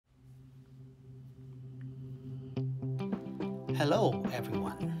Hello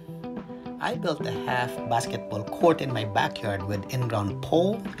everyone. I built a half basketball court in my backyard with in-ground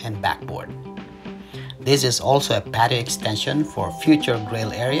pole and backboard. This is also a patio extension for future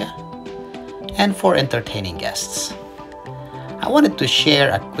grill area and for entertaining guests. I wanted to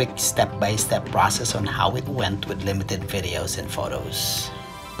share a quick step-by-step process on how it went with limited videos and photos.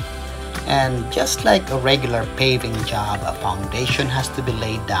 And just like a regular paving job, a foundation has to be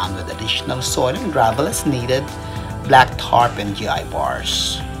laid down with additional soil and gravel as needed, black tarp and GI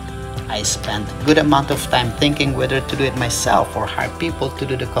bars. I spent a good amount of time thinking whether to do it myself or hire people to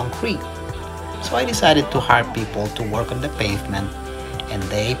do the concrete. So I decided to hire people to work on the pavement, and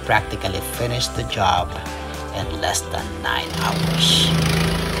they practically finished the job in less than 9 hours.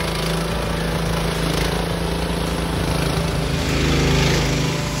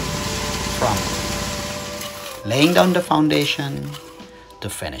 From laying down the foundation to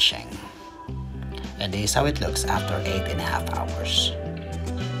finishing. And this is how it looks after 8.5 hours.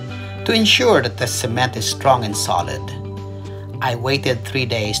 To ensure that the cement is strong and solid, I waited 3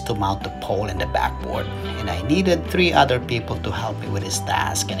 days to mount the pole and the backboard, and I needed 3 other people to help me with this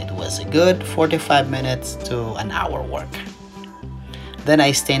task, and it was a good 45 minutes to an hour work. Then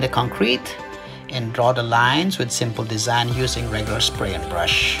I stain the concrete and draw the lines with simple design using regular spray and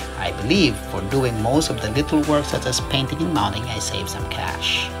brush. I believe for doing most of the little work such as painting and mounting, I saved some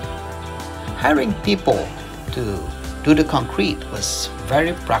cash. Hiring people to do the concrete was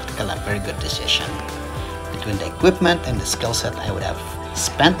very practical and very good decision. Between the equipment and the skill set, I would have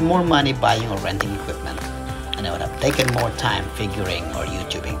spent more money buying or renting equipment, and I would have taken more time figuring or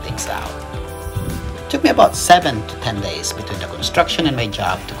YouTubing things out. It took me about 7 to 10 days between the construction and my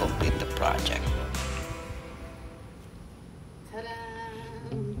job to complete the project.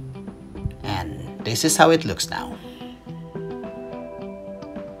 And this is how it looks now.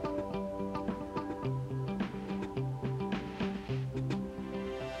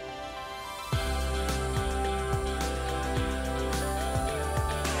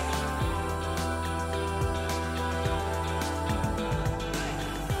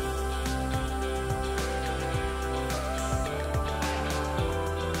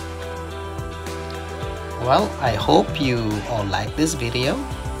 Well, I hope you all like this video,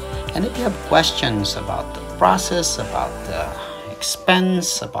 and if you have questions about the process, about the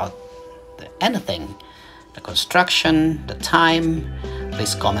expense, about anything, the construction, the time,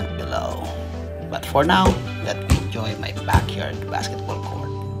 please comment below. But for now, let me enjoy my backyard basketball court.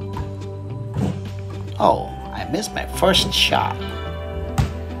 Oh, I missed my first shot.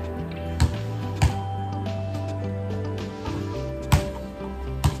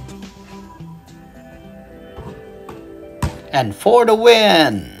 And for the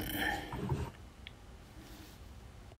win!